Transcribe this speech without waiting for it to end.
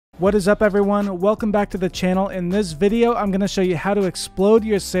What is up, everyone? Welcome back to the channel. In this video, I'm going to show you how to explode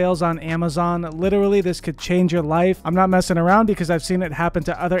your sales on Amazon. Literally, this could change your life. I'm not messing around because I've seen it happen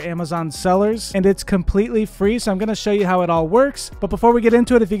to other Amazon sellers, and it's completely free. So I'm going to show you how it all works. But before we get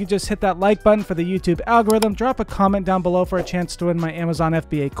into it, if you could just hit that like button for the YouTube algorithm, drop a comment down below for a chance to win my Amazon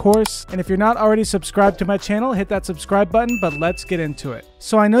FBA course. And if you're not already subscribed to my channel, hit that subscribe button, but let's get into it.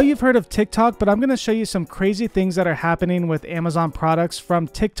 So I know you've heard of TikTok, but I'm going to show you some crazy things that are happening with Amazon products from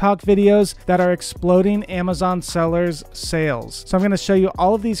TikTok videos that are exploding Amazon sellers' sales. So I'm going to show you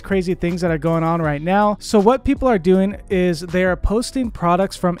all of these crazy things that are going on right now. So what people are doing is they are posting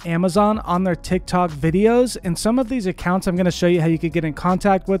products from Amazon on their TikTok videos. And some of these accounts, I'm going to show you how you could get in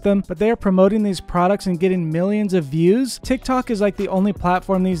contact with them, but they are promoting these products and getting millions of views. TikTok is like the only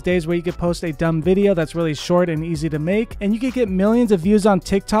platform these days where you could post a dumb video that's really short and easy to make, and you could get millions of views on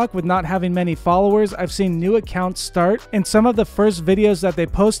TikTok with not having many followers. I've seen new accounts start, and some of the first videos that they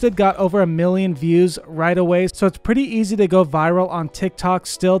posted got over 1 million views right away. So it's pretty easy to go viral on TikTok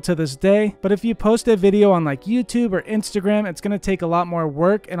still to this day. But if you post a video on like YouTube or Instagram, it's going to take a lot more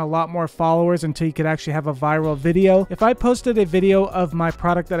work and a lot more followers until you could actually have a viral video. If I posted a video of my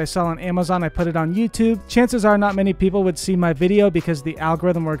product that I sell on Amazon, I put it on YouTube, chances are not many people would see my video because the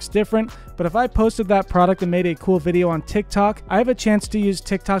algorithm works different. But if I posted that product and made a cool video on TikTok, I have a chance to use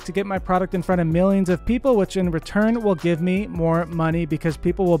TikTok to get my product in front of millions of people, which in return will give me more money because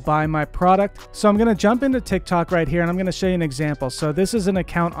people will buy my product. So I'm going to jump into TikTok right here and I'm going to show you an example. So this is an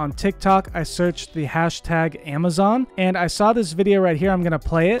account on TikTok. I searched the hashtag Amazon and I saw this video right here. I'm going to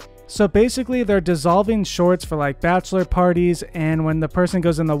play it. So basically they're dissolving shorts for like bachelor parties, and when the person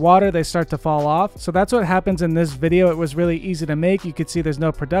goes in the water, they start to fall off. So that's what happens in this video. It was really easy to make. You could see there's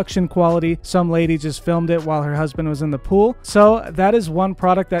no production quality. Some lady just filmed it while her husband was in the pool. So that is one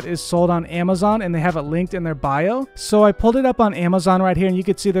product that is sold on Amazon and they have it linked in their bio. So I pulled it up on Amazon right here and you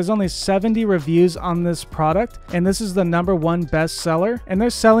could see there's only 70 reviews on this product, and this is the #1 bestseller, and they're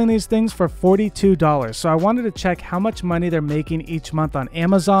selling these things for $42. So I wanted to check how much money they're making each month on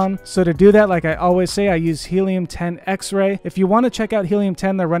Amazon. So to do that, like I always say, I use Helium 10 X-Ray. If you want to check out Helium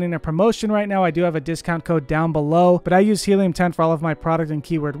 10, they're running a promotion right now. I do have a discount code down below, but I use Helium 10 for all of my product and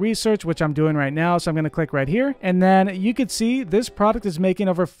keyword research, which I'm doing right now. So I'm going to click right here, and then you could see this product is making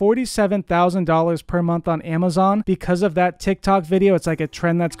over $47,000 per month on Amazon because of that TikTok video. It's like a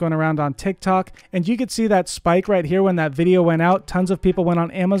trend that's going around on TikTok, and you could see that spike right here when that video went out. Tons of people went on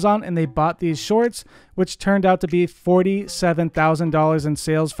Amazon and they bought these shorts, which turned out to be $47,000 in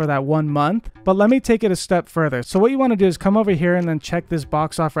sales for that 1 month. But let me take it a step further. So what you want to do is come over here and then check this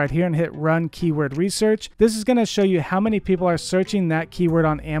box off right here and hit run keyword research. This is going to show you how many people are searching that keyword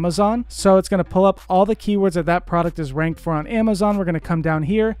on Amazon. So it's going to pull up all the keywords that that product is ranked for on Amazon. We're going to come down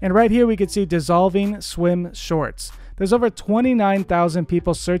here, and right here we can see dissolving swim shorts. There's over 29,000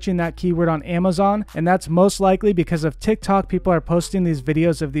 people searching that keyword on Amazon, and that's most likely because of TikTok. People are posting these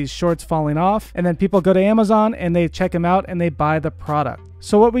videos of these shorts falling off, and then people go to Amazon and they check them out and they buy the product.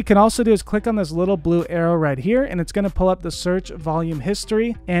 So what we can also do is click on this little blue arrow right here, and it's going to pull up the search volume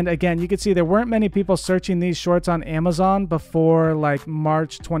history. And again, you can see there weren't many people searching these shorts on Amazon before like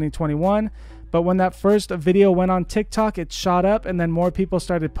March 2021. But when that first video went on TikTok, it shot up, and then more people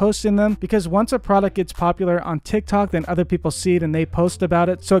started posting them, because once a product gets popular on TikTok, then other people see it and they post about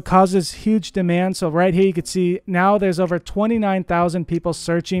it. So it causes huge demand. So right here, you can see now there's over 29,000 people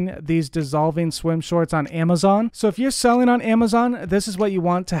searching these dissolving swim shorts on Amazon. So if you're selling on Amazon, this is what you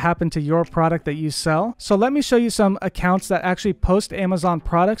want to happen to your product that you sell. So let me show you some accounts that actually post Amazon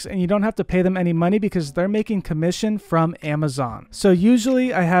products, and you don't have to pay them any money because they're making commission from Amazon. So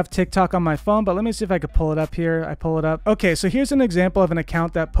usually I have TikTok on my phone, but let me see if I could pull it up here. I pull it up. Okay, so here's an example of an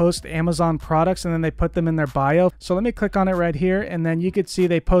account that posts Amazon products and then they put them in their bio. So let me click on it right here, and then you could see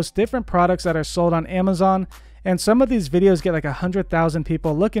they post different products that are sold on Amazon. And some of these videos get like 100,000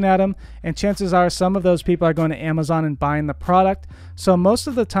 people looking at them, and chances are some of those people are going to Amazon and buying the product. So most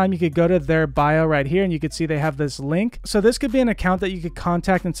of the time you could go to their bio right here and you could see they have this link. So this could be an account that you could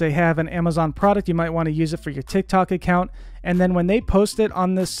contact and say, hey, I have an Amazon product. You might want to use it for your TikTok account. And then when they post it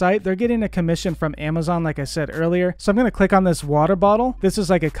on this site, they're getting a commission from Amazon, like I said earlier. So I'm going to click on this water bottle. This is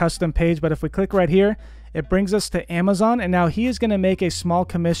like a custom page, but if we click right here, it brings us to Amazon, and now he is going to make a small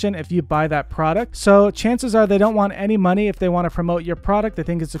commission if you buy that product. So chances are they don't want any money if they want to promote your product. They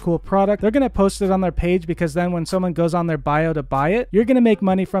think it's a cool product. They're going to post it on their page, because then when someone goes on their bio to buy it, you're going to make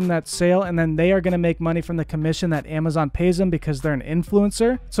money from that sale, and then they are going to make money from the commission that Amazon pays them because they're an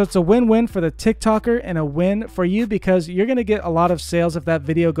influencer. So it's a win-win for the TikToker and a win for you, because you're going to get a lot of sales if that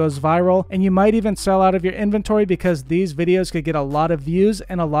video goes viral, and you might even sell out of your inventory because these videos could get a lot of views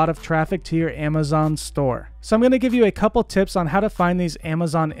and a lot of traffic to your Amazon store. store. So I'm going to give you a couple tips on how to find these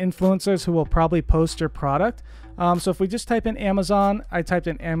Amazon influencers who will probably post your product. So if we just type in Amazon, I typed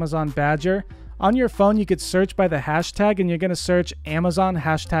in Amazon Badger. On your phone, you could search by the hashtag, and you're going to search Amazon,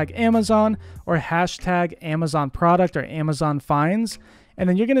 hashtag Amazon, or hashtag Amazon product or Amazon finds. And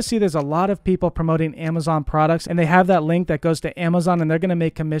then you're going to see there's a lot of people promoting Amazon products, and they have that link that goes to Amazon, and they're going to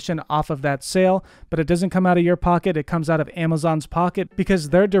make commission off of that sale, but it doesn't come out of your pocket. It comes out of Amazon's pocket because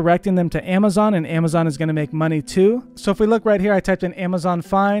they're directing them to Amazon, and Amazon is going to make money too. So if we look right here, I typed in Amazon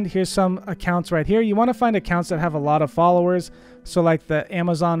Find. Here's some accounts right here. You want to find accounts that have a lot of followers. So like the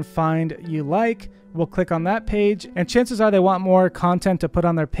Amazon Find you like. We'll click on that page, and chances are they want more content to put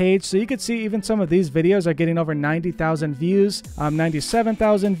on their page. So you can see even some of these videos are getting over 90,000 views,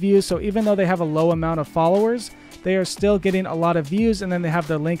 97,000 views. So even though they have a low amount of followers, they are still getting a lot of views, and then they have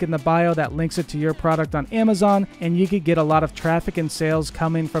their link in the bio that links it to your product on Amazon, and you could get a lot of traffic and sales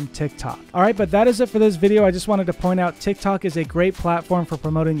coming from TikTok. All right, but that is it for this video. I just wanted to point out TikTok is a great platform for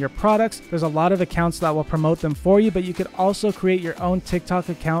promoting your products. There's a lot of accounts that will promote them for you, but you could also create your own TikTok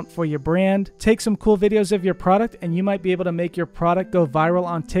account for your brand. Take some cool videos of your product, and you might be able to make your product go viral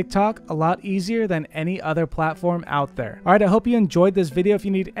on TikTok a lot easier than any other platform out there. All right, I hope you enjoyed this video. If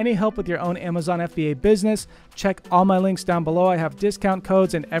you need any help with your own Amazon FBA business, check all my links down below. I have discount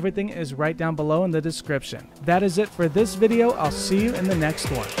codes, and everything is right down below in the description. That is it for this video. I'll see you in the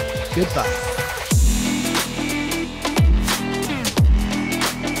next one. Goodbye.